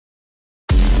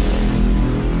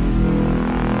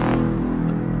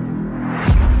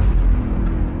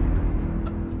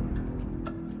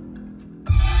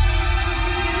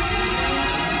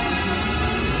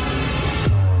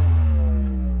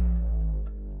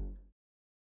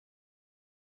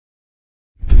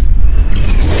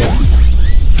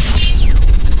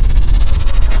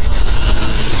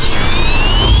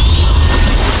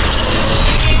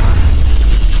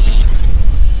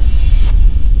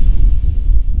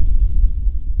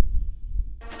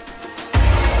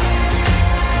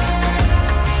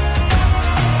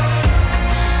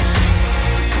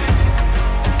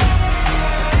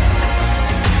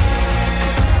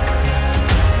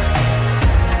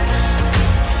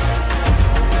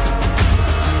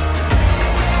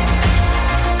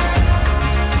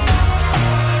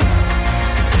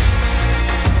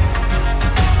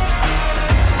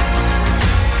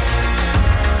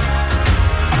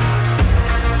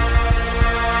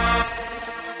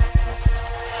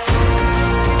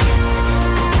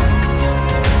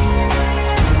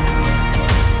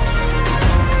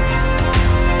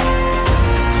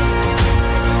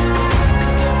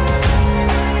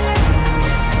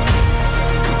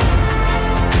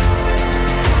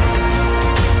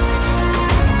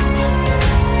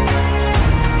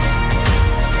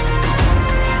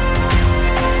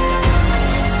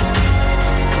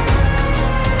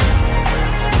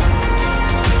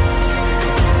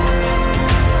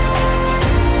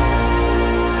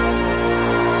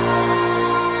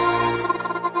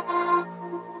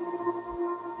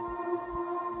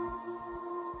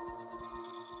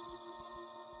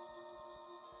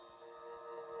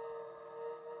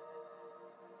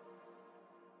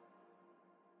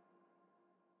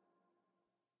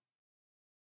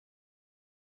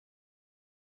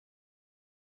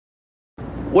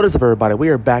What is up, everybody? We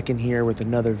are back in here with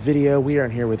another video. We are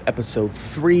in here with episode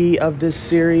 3 of this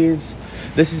series.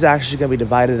 This is actually going to be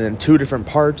divided in 2 different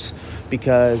parts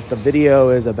because the video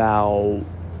is about,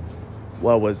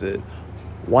 what was it,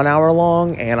 1 hour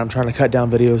long, and I'm trying to cut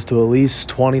down videos to at least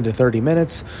 20 to 30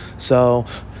 minutes. So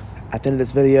at the end of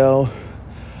this video,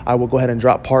 I will go ahead and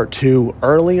drop part 2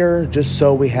 earlier just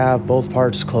so we have both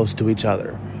parts close to each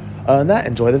other. Other than that,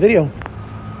 enjoy the video.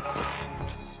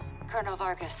 Colonel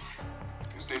Vargas.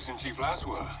 Station Chief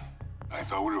Laswell. I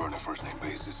thought we were on a first-name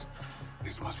basis.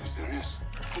 This must be serious.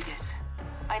 It is.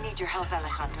 I need your help,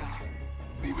 Alejandro.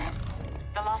 Dime.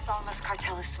 The Los Alamos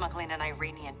cartel is smuggling an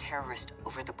Iranian terrorist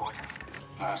over the border.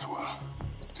 Laswell,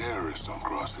 terrorists don't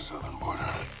cross the southern border.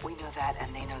 We know that,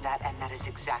 and they know that, and that is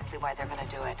exactly why they're gonna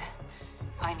do it.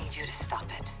 I need you to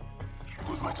stop it.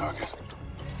 Who's my target?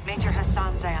 Major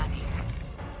Hassan Zayani.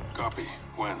 Copy.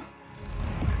 When?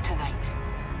 Tonight.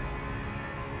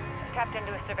 Tapped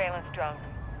into a surveillance drone.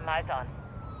 Eyes on.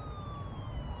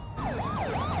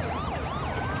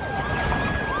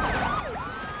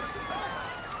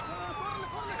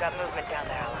 Got movement down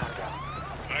there, Alejandro.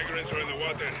 Migrants are in the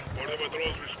water. Border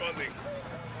patrols responding.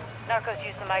 Narcos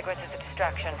use the migrants as a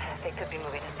distraction. They could be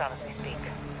moving Hassan as we speak.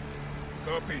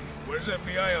 Copy. Where's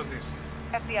FBI on this?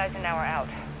 FBI's an hour out.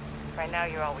 Right now,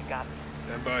 you're all we got.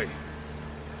 Stand by.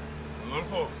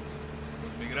 Rodolfo,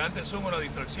 los migrantes son una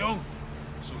distracción.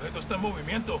 El sujeto está en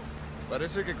movimiento.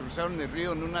 Parece que cruzaron el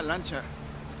río en una lancha.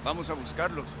 Vamos a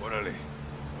buscarlos. Órale.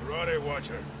 Alright,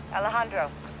 Watcher. Alejandro,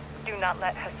 do not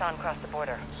let Hassan cross the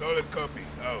border. Solid copy.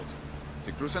 Out.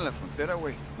 Si cruzan la frontera,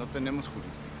 güey, no tenemos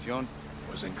jurisdicción.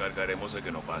 Pues encargaremos de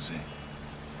que no pase.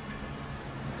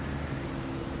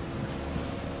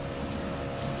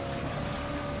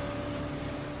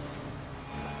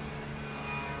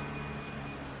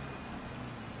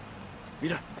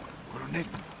 Mira, coronel.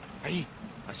 Ahí,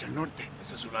 hacia el norte.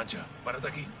 Esa es su lancha. Párate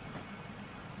aquí.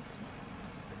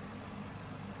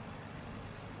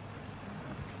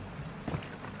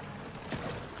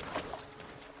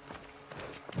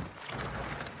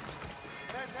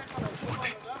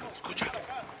 Escucha.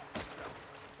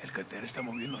 El cartel está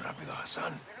moviendo rápido a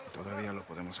Hassan. Todavía lo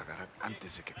podemos agarrar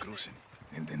antes de que crucen.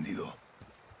 Entendido.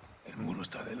 El muro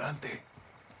está adelante.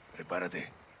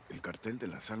 Prepárate. El cartel de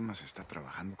las almas está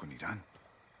trabajando con Irán.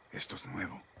 Esto es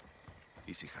nuevo.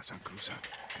 ¿Y si Hassan cruza?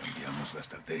 Cambiamos la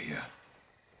estrategia.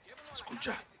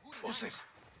 Escucha, voces.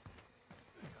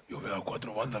 Yo veo a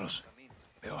 4 vándalos.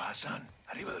 Veo a Hassan,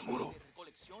 arriba del muro.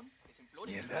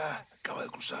 Mierda, acaba de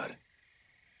cruzar.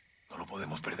 No lo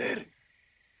podemos perder.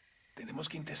 Tenemos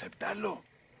que interceptarlo.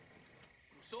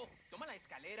 Cruzó, toma la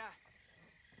escalera.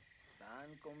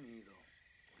 Están comido.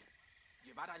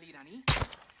 ¿Llevar al iraní?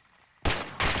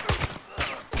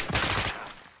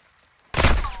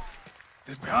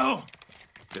 ¡Despejado!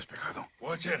 Despejado.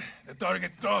 Watcher, the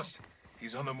target crossed.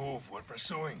 He's on the move. We're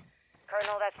pursuing.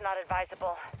 Colonel, that's not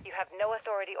advisable. You have no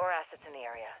authority or assets in the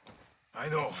area. I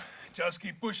know. Just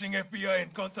keep pushing FBI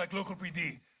and contact local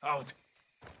PD. Out.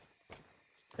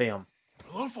 Damn.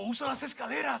 Rodolfo, usa las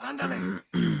escaleras. Ándale.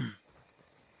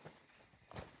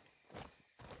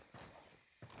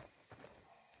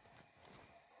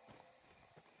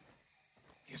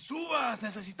 ¡Que subas!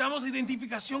 Necesitamos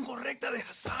identificación correcta de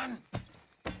Hassan.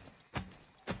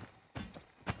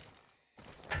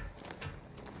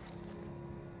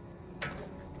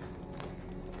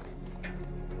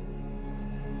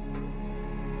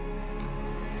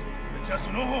 ¿Le echaste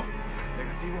un ojo?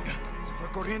 Negativo. Se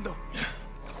fue corriendo.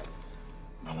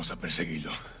 Vamos a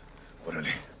perseguirlo.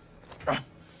 Órale.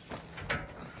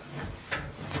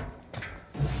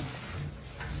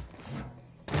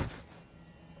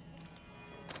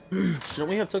 Shouldn't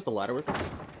we have took the ladder with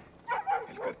us?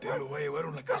 El cartel lo va a llevar a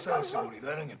una casa de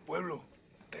seguridad en el pueblo.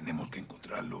 Tenemos que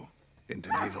encontrarlo.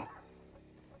 Entendido.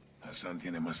 Hassan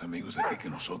tiene más amigos aquí que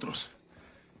nosotros.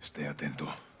 Esté atento.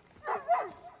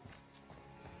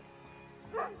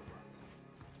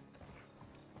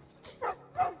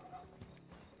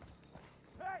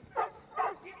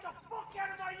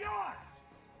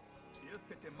 ¿Quieres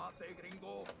que te mate,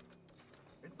 gringo?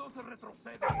 Entonces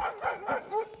retrocede.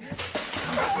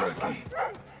 Por aquí.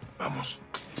 Vamos.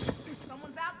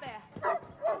 Someone's out there.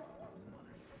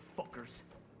 Fuckers.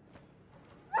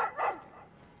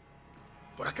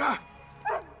 Por acá.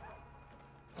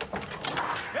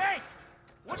 Hey!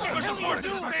 What the hell are you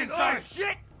doing? Inside. Oh,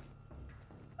 shit!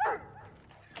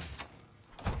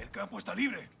 El campo está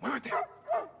libre. Muévete.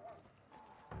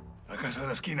 La casa de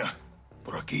la esquina.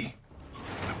 Por aquí.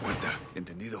 La puerta.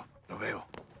 Entendido. Lo veo.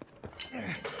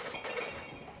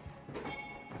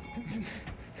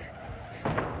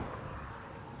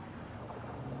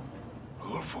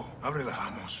 Rodolfo, ábrela,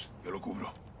 vamos. Yo lo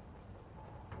cubro.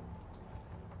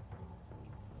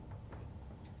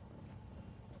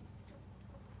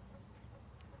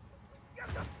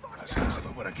 Hassan se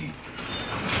fue por aquí.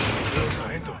 Vamos, Dios,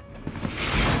 sargento.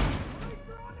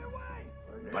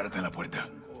 Párate en la puerta.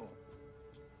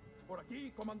 Por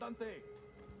aquí, comandante.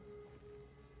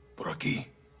 Por aquí,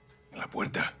 en la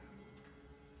puerta.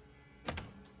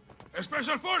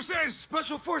 Special Forces!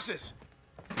 Special Forces!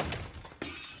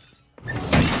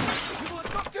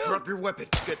 Drop your weapon.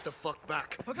 Get the fuck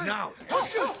back. Okay. Now! Don't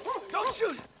shoot! Don't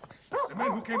shoot! The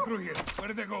men who came through here, where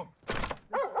did they go?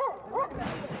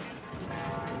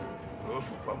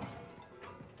 Rodolfo, vamos.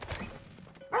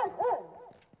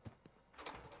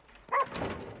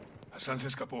 Hassan se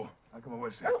escapó. Hay que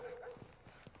moverse.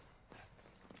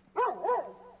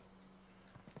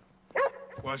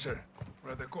 Watcher,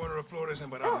 we're at the corner of Flores and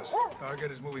Barajas.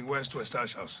 Target is moving west to a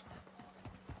stash house.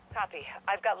 Copy.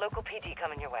 I've got local PD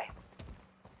coming your way.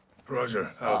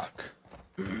 Roger, out.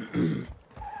 Oigan,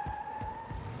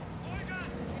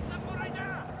 están por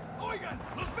allá. Oigan,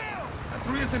 los veo.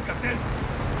 Patrullas del cartel.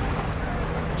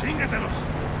 Chíngatelos.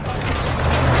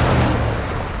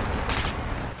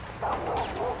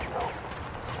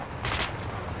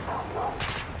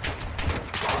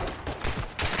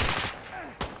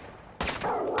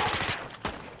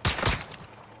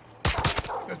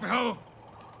 Despejado.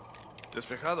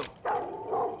 Despejado.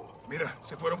 Mira,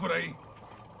 se fueron por ahí.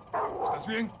 ¿Estás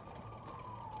bien?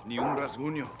 Ni un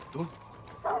rasguño. ¿Tú?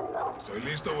 Estoy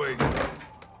listo, güey.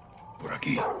 Por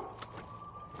aquí.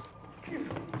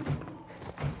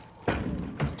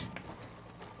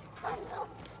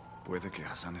 Puede que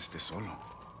Hassan esté solo.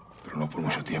 Pero no por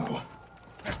mucho tiempo.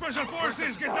 Special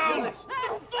Forces, get down! What the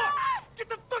fuck? Get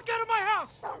the fuck out of my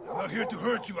house! I'm not here to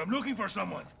hurt you. I'm looking for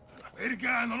someone. La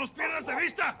verga, no los pierdas de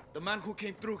vista! The man who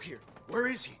came through here. Where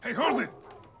is he? Hey, hold it!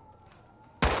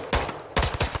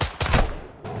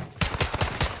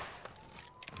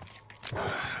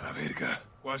 La verga.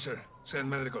 Watcher, send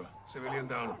medical. Civilian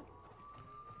down.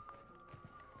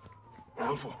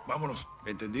 Rodolfo, vámonos.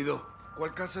 Entendido.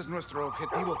 ¿Cuál casa es nuestro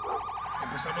objetivo?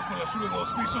 Empezamos con la sube de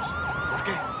 2 pisos. ¿Por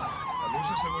qué? La luz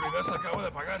de seguridad se acaba de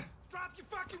apagar. Drop your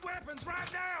fucking weapons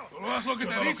right now! Solo haz lo que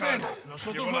te dicen.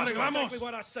 Nosotros lo arreglamos. Exactly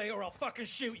what I say, or I'll fucking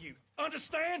shoot you.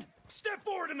 Understand? Step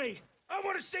forward to me. I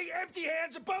want to see empty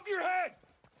hands above your head.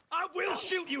 I will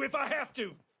shoot you if I have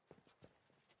to.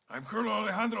 I'm Colonel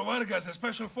Alejandro Vargas of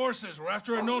Special Forces. We're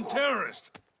after a known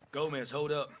terrorist. Gomez,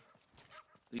 hold up.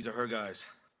 These are her guys.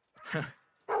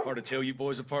 Hard to tell you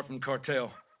boys apart from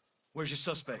Cartel. Where's your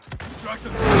suspect? We tracked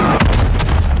them.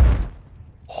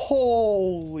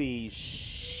 Holy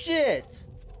shit!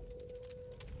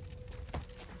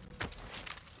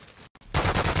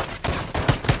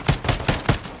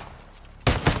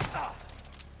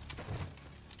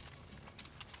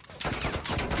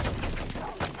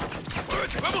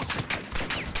 ¡Muévete, vamos!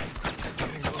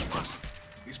 Tienen 2 más.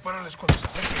 Dispárales cuando se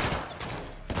acerquen.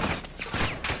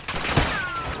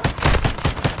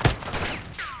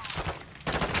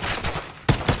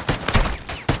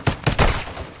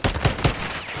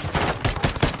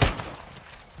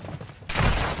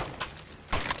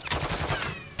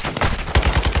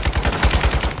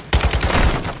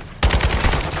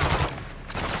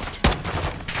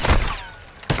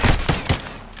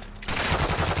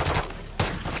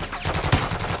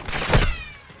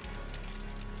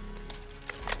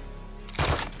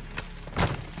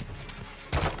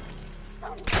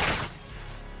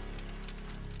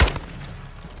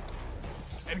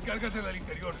 Encárgate del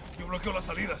interior. Yo bloqueo las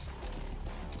salidas.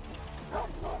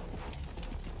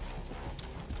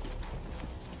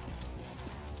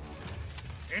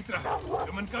 Entra.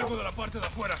 Yo me encargo de la parte de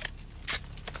afuera.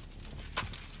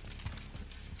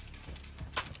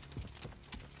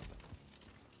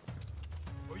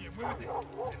 Oye, muévete.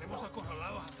 Tenemos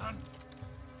acorralado a Hassan.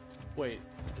 Wait,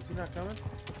 is he not coming?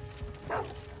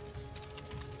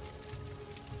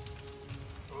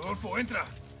 Rodolfo, entra.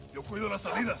 Yo cuido las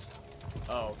salidas.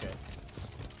 Oh, okay.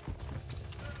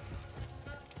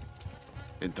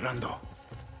 Entrando.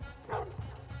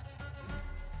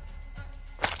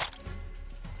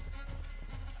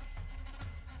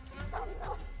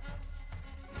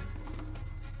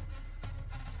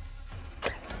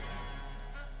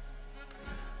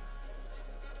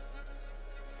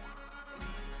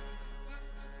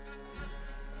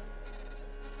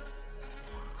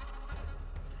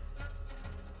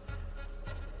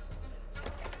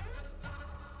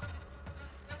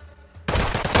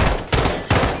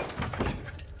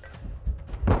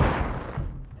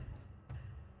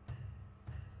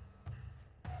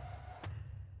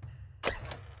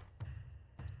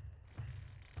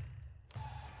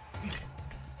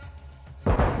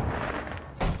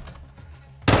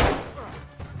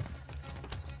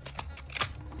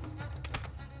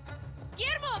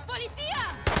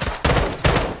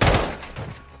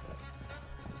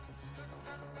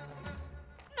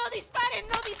 disparen!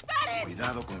 ¡No disparen!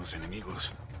 Cuidado con los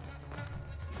enemigos.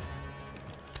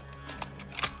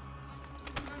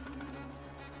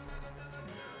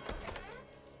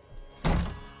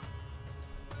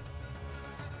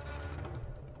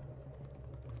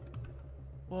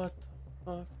 What the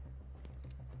fuck?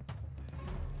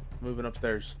 Moving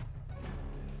upstairs.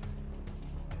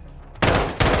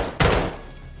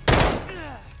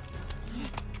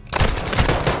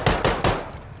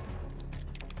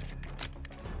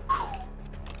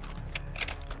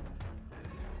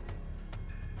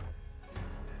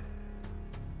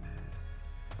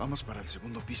 Vamos para el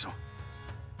segundo piso.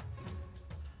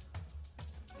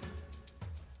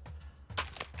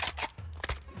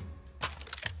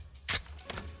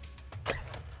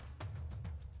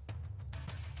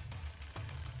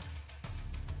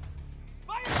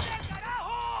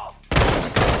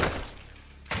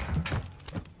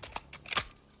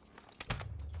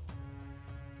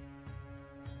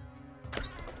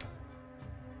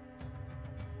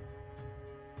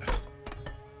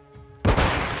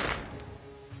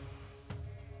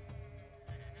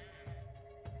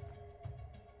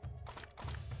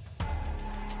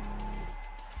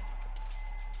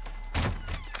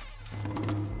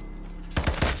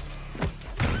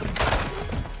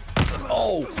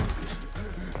 Oh!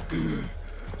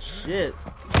 Shit.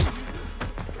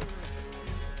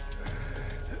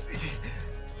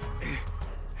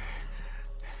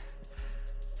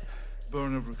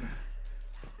 Burn everything.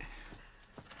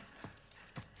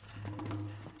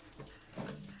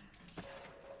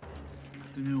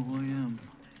 Do you know who I am?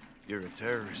 You're a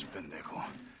terrorist, pendejo.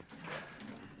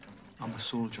 I'm a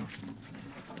soldier.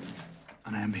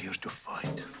 And I am here to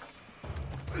fight.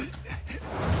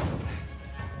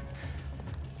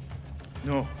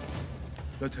 No.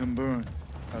 Let him burn,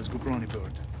 as Gubrani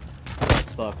burned.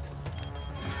 That's fucked.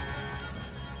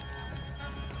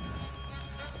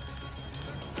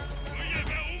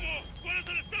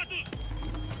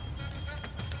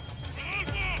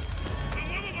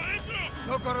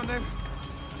 No, coronel.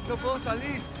 No puedo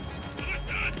salir.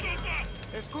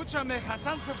 Escúchame,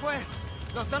 Hassan se fue.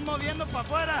 Lo están moviendo para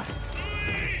afuera.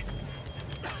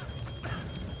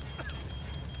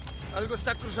 Algo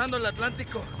está cruzando el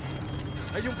Atlántico.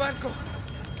 Hay un barco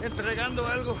entregando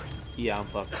algo. Yeah, I'm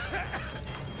fucked.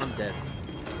 I'm dead.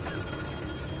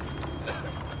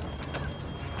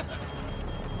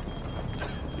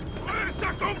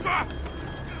 ¡Fuerza, compa!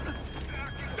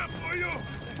 ¡Aquí te apoyo!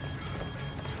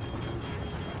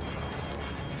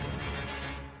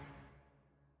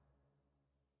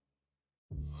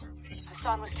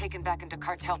 Hassan was taken back into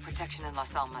cartel protection in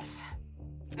Las Almas.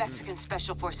 Mexican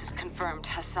Special Forces confirmed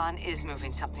Hassan is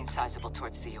moving something sizable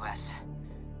towards the U.S.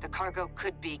 The cargo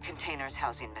could be containers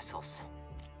housing missiles.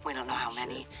 We don't know how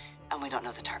many, and we don't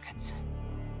know the targets.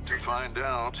 To find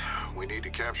out, we need to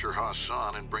capture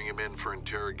Hassan and bring him in for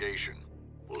interrogation.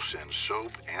 We'll send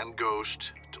Soap and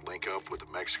Ghost to link up with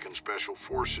the Mexican Special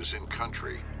Forces in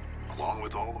country, along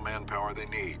with all the manpower they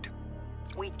need.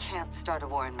 We can't start a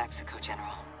war in Mexico,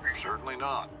 General. Certainly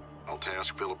not. I'll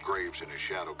task Philip Graves and his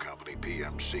shadow company,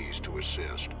 PMCs, to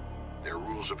assist. Their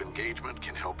rules of engagement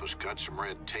can help us cut some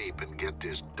red tape and get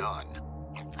this done.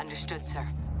 Understood, sir.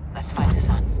 Let's find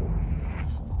Hassan.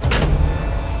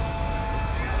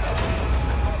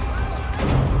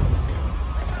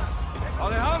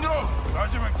 Alejandro!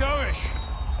 Sergeant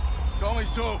McTavish! Call me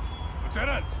Soap.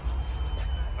 Lieutenant!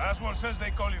 Laswell says they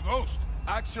call you Ghost.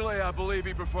 Actually, I believe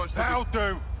he prefers to How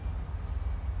do?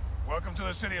 Welcome to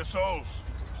the City of Souls.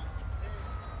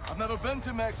 I've never been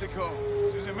to Mexico.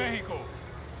 This is in Mexico.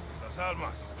 Las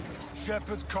Almas.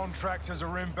 Shepard's contractors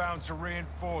are inbound to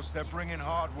reinforce. They're bringing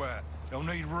hardware. They'll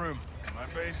need room. My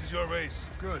base is your base.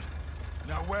 Good.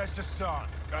 Now where's Hassan?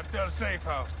 Cartel safe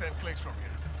house, 10 clicks from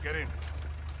here. Get in.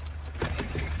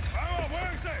 Vamos,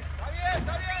 muévense!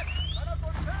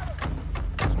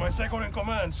 It's my second in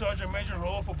command, Sergeant Major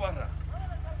Rodolfo Parra.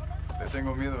 Le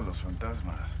tengo miedo a los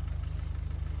fantasmas.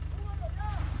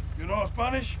 You know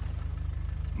Spanish?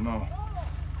 No.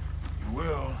 You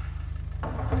will.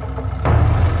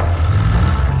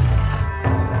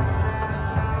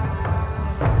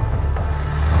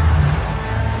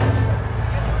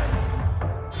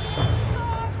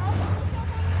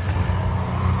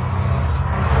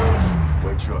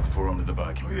 White truck, 4 under the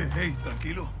back. Oye, hey,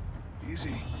 tranquilo.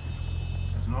 Easy.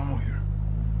 It's normal here.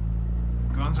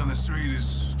 Guns on the street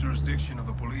is jurisdiction of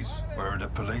the police. Where are the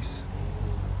police?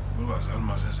 Well, Las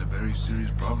Almas has a very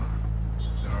serious problem.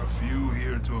 There are few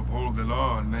here to uphold the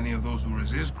law, and many of those who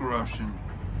resist corruption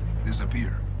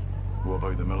disappear. What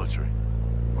about the military?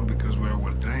 Well, because we are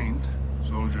well trained,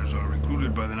 soldiers are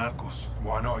recruited by the narcos.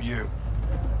 Why not you?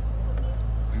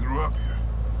 We grew up here.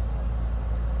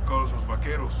 calls us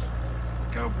Vaqueros,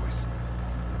 cowboys.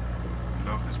 We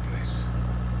love this place,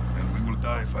 and we will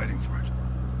die fighting for it.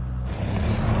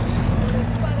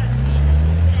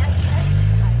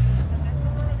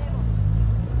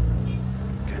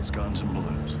 Kids, guns, and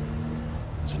balloons.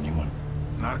 It's a new one.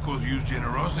 Narcos use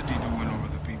generosity to win over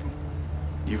the people.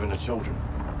 Even the children.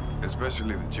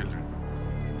 Especially the children.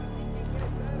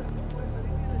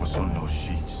 What's on those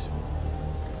sheets?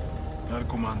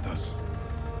 Narcomantas.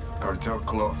 Cartel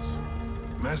cloths.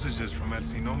 Messages from El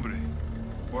Sin Nombre.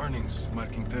 Warnings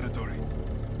marking territory.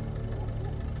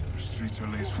 The streets are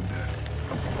laced with death.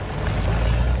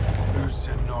 Who's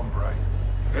Sin Nombre?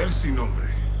 El Sin Nombre.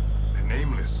 The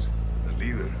nameless. The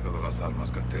leader of the Las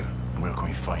Almas Cartel. Where can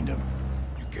we find him?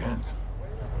 You can't.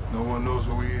 No one knows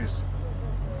who he is.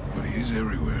 But he is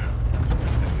everywhere.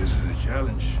 And this is a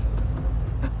challenge.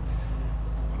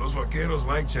 Los Vaqueros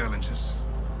like challenges.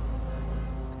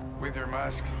 With your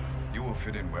mask, you will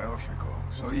fit in well if you go.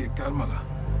 Oye, cálmala.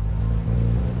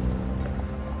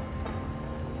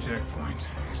 Checkpoint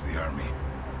is the army.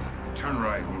 Turn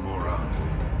right, we'll go around.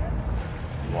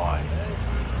 Why?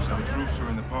 Some troops are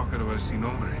in the pocket of El Sin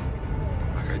Nombre.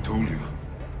 Like I told you,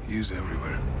 he is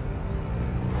everywhere.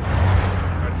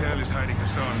 Cartel is hiding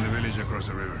Hassan in the village across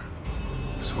the river.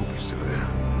 Let's hope he's still there.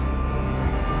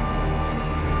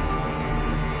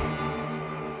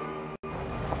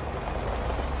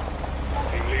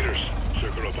 Team leaders,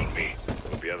 circle up on me.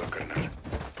 Copiado, carnal.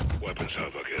 Weapons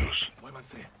out, Vaqueros.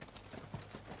 Muévanse.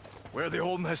 Where are they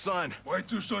holding Hassan? White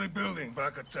two-story building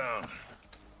back of town.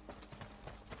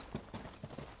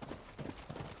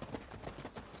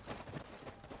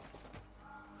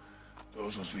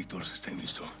 Todos los Víctores estén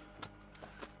listos.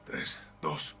 3,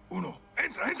 2, 1.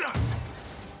 ¡Entra, entra!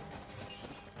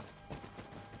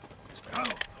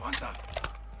 Despejado, avanza.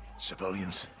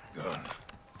 Civilians. Gone.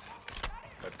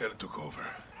 Cartel took over.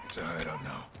 It's a hideout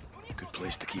now. Good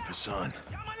place to keep Hassan.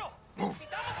 Move.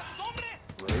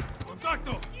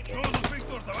 ¡Contacto! Todos los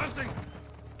Víctores, avancen.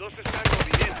 Dos están en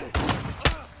movimiento.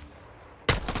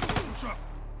 Push up.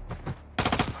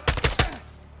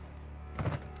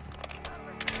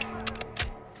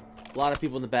 A lot of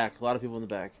people in the back. A lot of people in the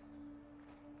back.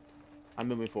 I'm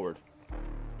moving forward.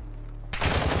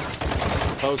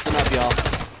 Posting up, y'all.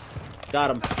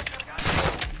 Got him.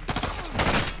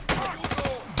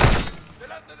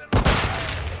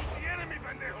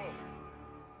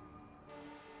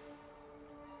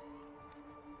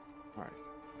 All right.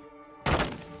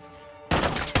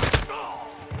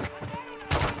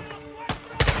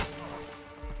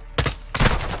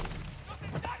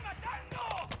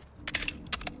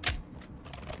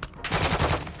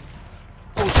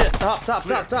 Oh shit!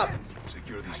 Top!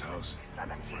 Secure this house.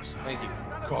 Thank you.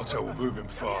 Cartel will move him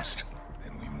fast.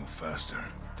 Then we move faster.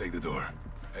 Take the door.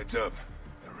 Heads up.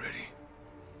 They're ready.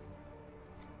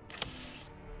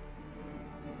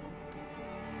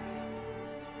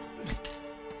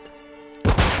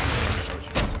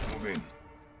 Sergeant, move in.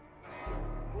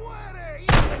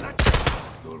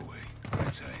 Doorway,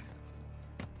 right side.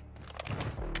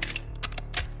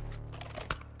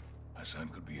 Hassan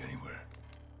could be anywhere.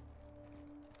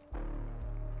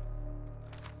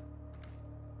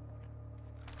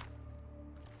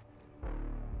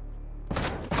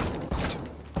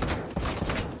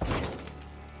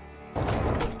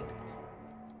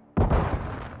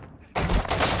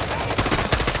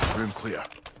 Room clear.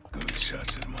 Good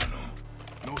shots, hermano.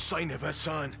 No sign of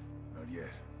Hassan. Not yet.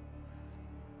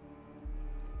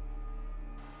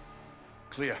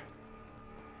 Clear.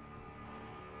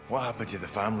 What happened to the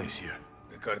families here?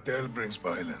 The cartel brings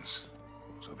violence,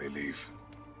 so they leave.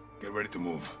 Get ready to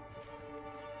move.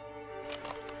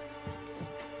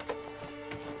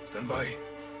 Stand by.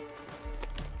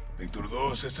 Víctor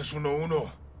 2, este es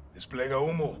 1-1. Desplega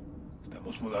humo.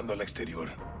 Estamos mudando al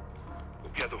exterior.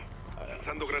 Copiado.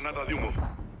 Lanzando granada de humo.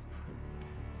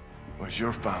 Where's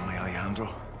your family,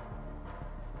 Alejandro?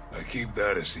 I keep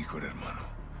that a secret, hermano.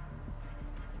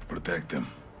 Protect them.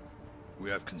 We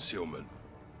have concealment.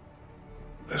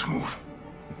 Let's move.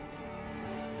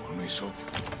 On me, Soap.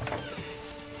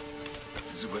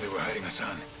 This is where they were hiding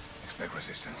Hassan. Expect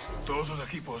resistance. Todos los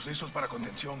equipos listos para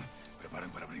contención. Preparen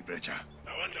para abrir brecha.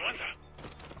 Avanza, avanza.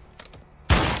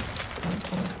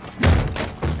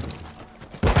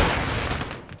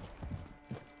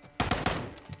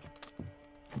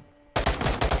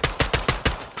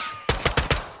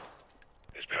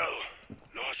 Despejado.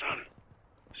 No Hassan.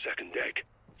 Second deck.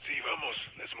 Sí, vamos.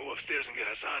 Let's move upstairs and get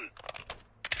Hassan.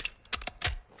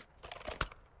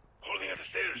 Holding at the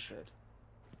stairs. Dead.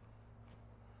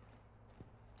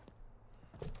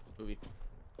 Movie.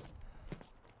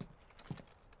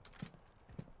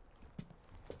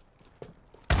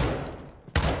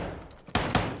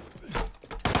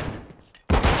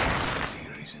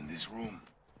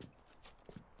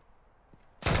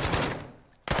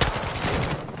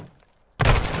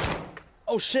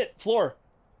 Oh shit, floor.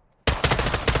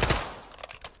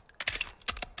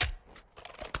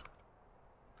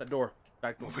 That door.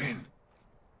 Back door. Move in.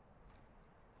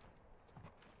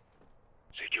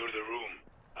 Secure the room.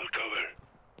 I'll cover.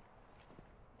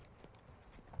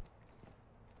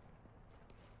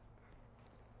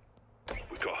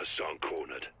 We got Hassan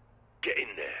cornered. Get in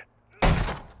there.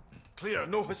 Clear,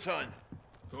 no Hassan.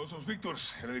 Todos los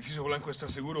Víctors. El edificio blanco está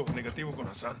seguro. Negativo con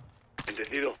Hassan.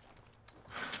 Entendido.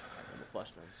 The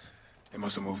flash notes. They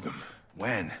must have moved them.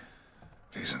 When?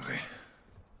 Recently.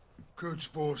 Quds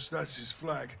Force, that's his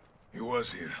flag. He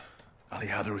was here.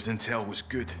 Alejandro's intel was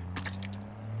good.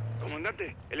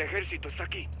 Comandante, el ejército está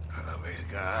aquí. A la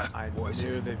verga. I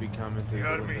knew they'd be coming through the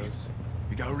Got me. windows.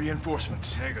 We got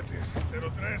reinforcements. Negative.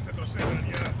 03, se trocedan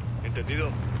ya. Entendido.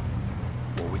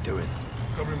 What are we doing?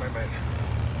 Covering my men.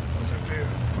 Once I'm clear,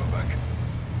 fall back.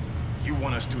 You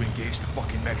want us to engage the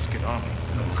fucking Mexican army?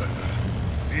 No, Cartel.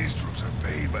 These troops are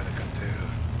paid by the Cartel.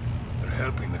 They're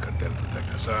helping the Cartel protect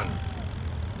Hassan.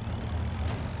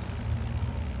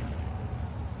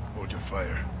 Hold your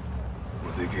fire.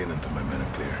 We'll dig in until my men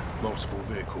are clear. Multiple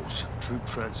vehicles, troop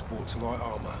transports, light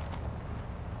armor.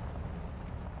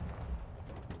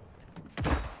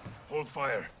 Hold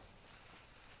fire.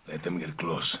 Let them get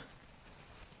close.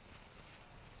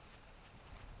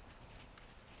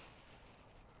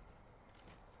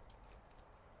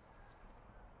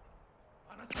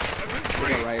 We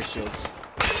got riot shields.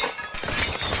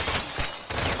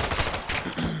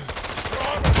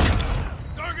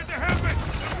 Target the helmets!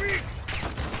 They're weak!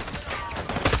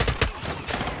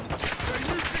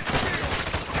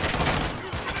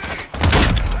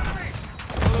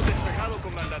 Todo despejado,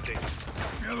 comandante.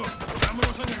 Cuidado,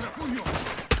 vámonos al refugio.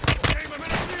 Okay, my men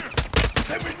are clear.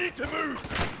 Then we need to move.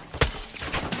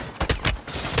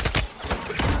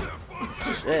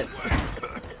 Shit.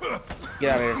 Get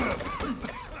out of here.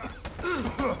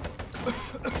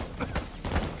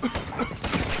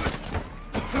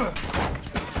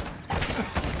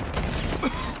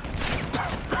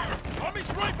 Army's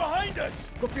right behind us!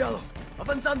 Copiado.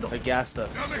 Avanzando. They gassed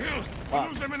us. Down the hill. We'll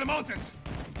lose them in the mountains.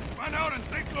 Run out and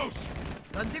stay close.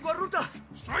 La antigua ruta.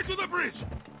 Straight to the bridge.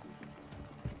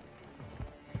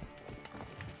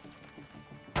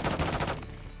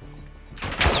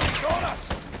 Got us!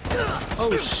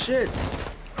 Oh shit!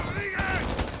 Rodriguez!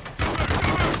 Cover!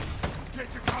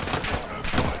 Get your concentrate,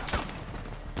 fire!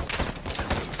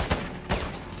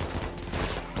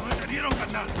 No me dieron,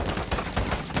 carnal.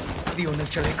 Frío en el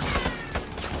chaleco.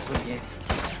 Estoy bien.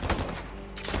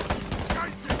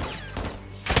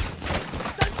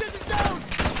 Sanchez is down!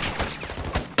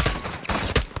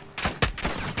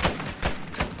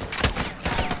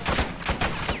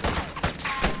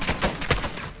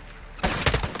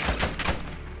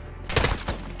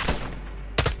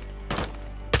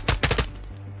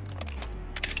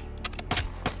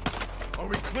 Are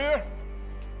we clear?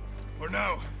 For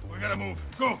now, we gotta move.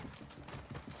 Go!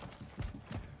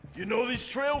 You know these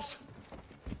trails?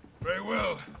 Very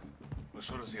well. But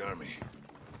so does the army.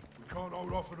 We can't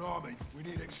hold off an army. We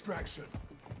need extraction.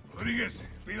 Rodriguez,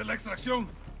 pide la extracción.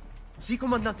 Sí,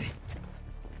 comandante.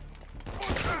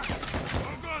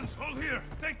 All guns, hold here.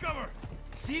 Take cover.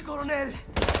 Sí, coronel.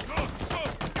 Go,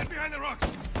 get behind the rocks.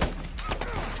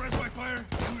 Press by fire,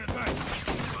 and we advance.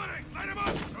 Roddy, light him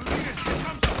up. Rodriguez, get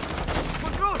Thompson.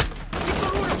 Control.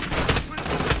 Víctor 1.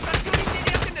 Extracción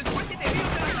inmediata en el puente de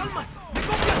Ríos de las Almas. ¿Me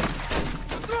copian?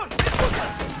 Control. Escucha.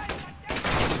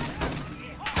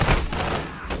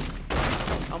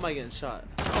 How am I getting shot?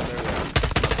 Oh, there we go.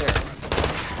 Up there.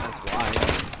 That's why.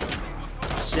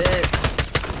 Shit.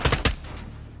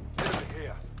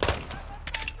 Here.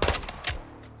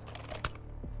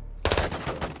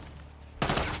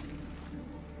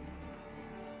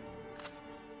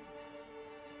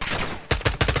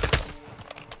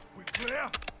 We clear?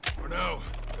 For now,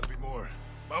 there'll be more.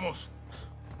 Vamos.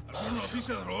 ¿Alguna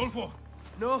noticia de Rodolfo?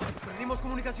 No, perdimos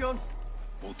comunicación.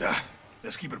 Puta.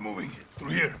 Let's keep it moving.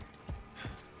 Through here.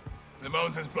 The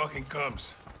mountain's blocking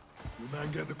comms. You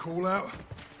man get the call out?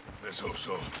 Let's hope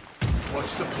so.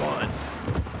 What's the plan?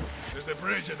 There's a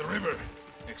bridge at the river.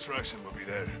 Extraction will be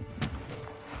there.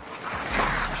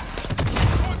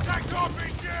 Contact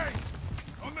RPG!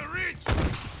 On the ridge!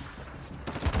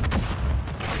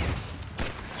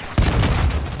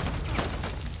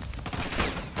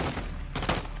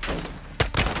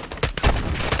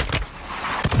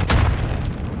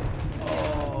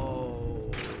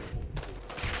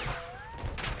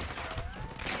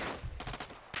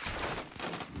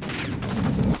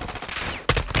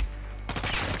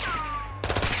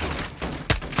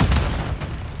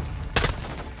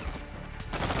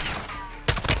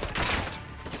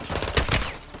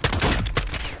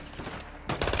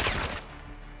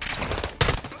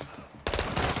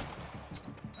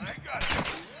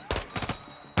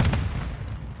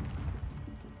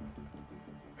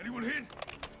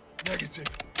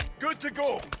 to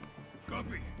go.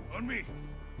 Copy. On me.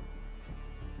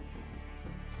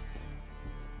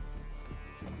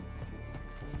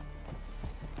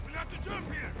 We'll have to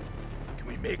jump here. Can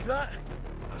we make that?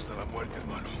 Hasta la muerte,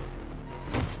 hermano.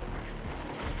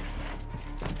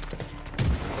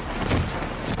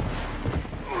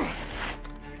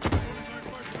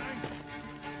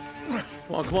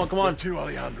 Come on, come on, come on. Two,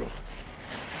 Alejandro.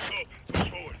 Soap, push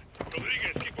forward.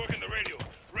 Rodriguez, keep working the radio.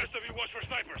 Rest of you watch for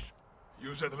snipers.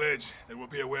 Use that ledge. There will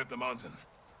be a way up the mountain.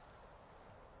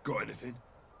 Got anything?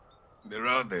 They're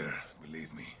out there,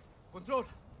 believe me. Control,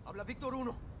 habla Víctor 1.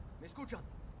 ¿Me escuchan?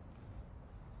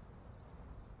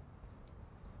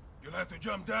 You'll have to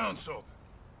jump down, Soap.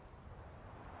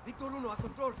 Víctor 1 a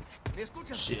control. ¿Me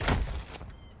escuchan? Shit.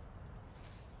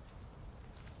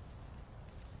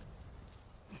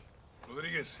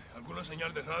 Rodriguez, ¿alguna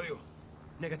señal de radio?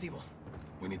 Negativo.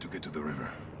 We need to get to the river.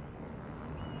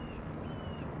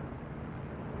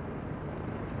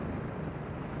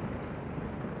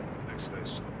 Next ledge,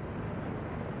 Soap.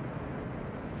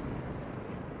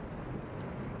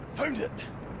 Found it.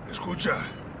 Escucha.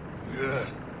 You hear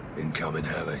that? Incoming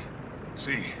heavy.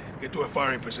 See, get to a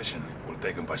firing position. We'll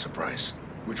take them by surprise.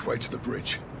 Which way to the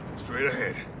bridge? Straight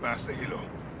ahead, past the hilo.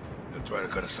 They'll try to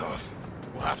cut us off.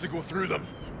 We'll have to go through them.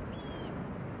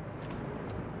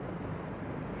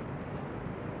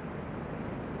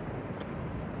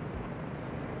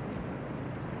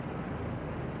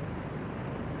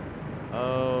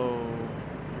 Oh.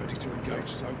 Ready to engage,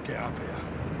 so get up here.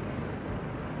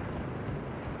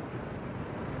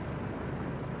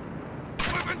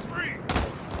 Weapons free!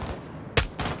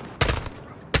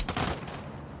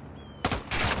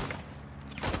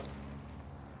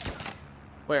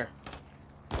 Where?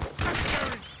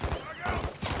 Secondaries! Back out!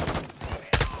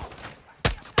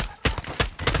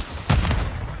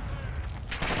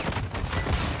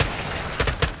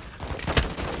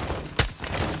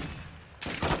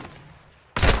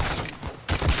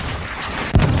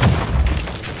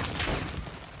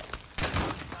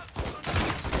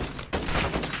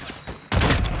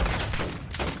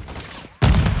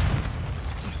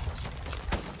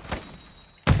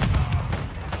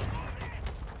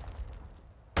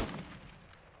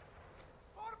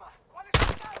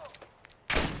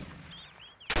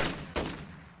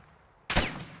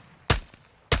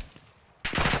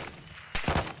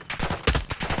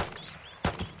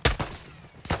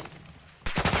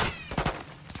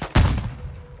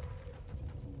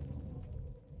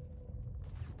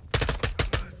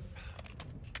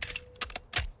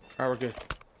 All right, we're good.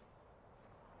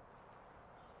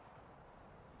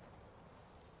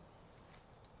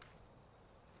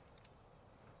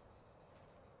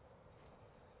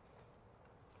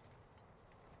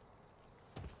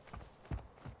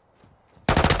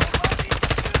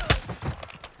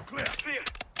 Clear. Clear.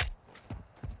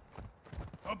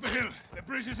 Up the hill. The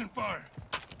bridge is in fire.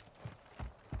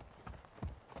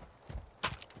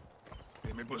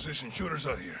 Give me position. Shooters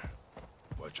out here.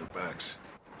 Watch your backs.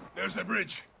 There's the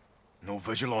bridge. No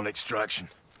visual on extraction.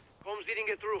 Holmes didn't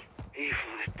get through. Hijo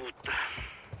de puta.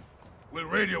 We'll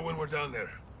radio when we're down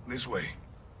there. This way.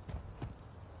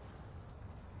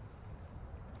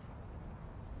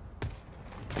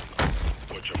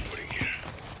 Watch your footing here.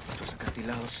 Estos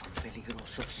acantilados son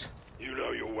peligrosos. You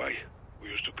know your way. We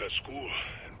used to cut school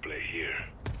and play here.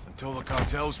 Until the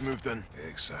cartels moved in.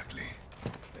 Exactly.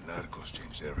 The narcos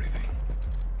changed everything.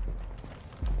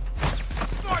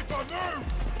 Sniper, move!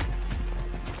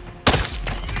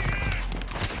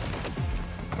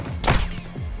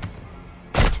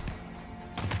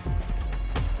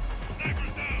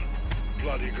 Sniper's down.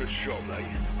 Bloody good shot, mate.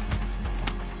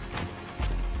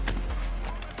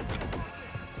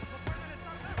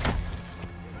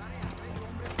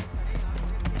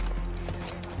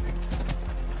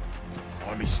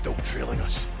 Army's still trailing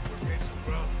us. Gain some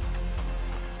ground.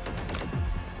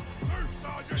 Move,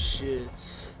 Sergeant!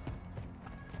 Shit.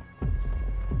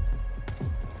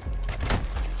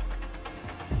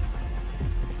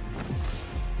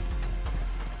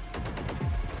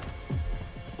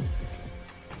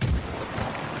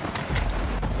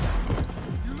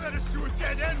 You led us to a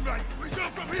dead end, mate. We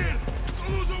jump from here.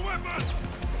 We'll lose a weapon.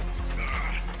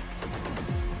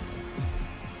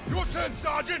 Your turn,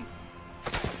 Sergeant!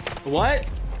 What?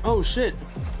 Oh shit.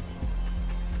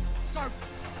 So,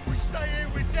 we stay here,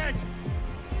 we're dead.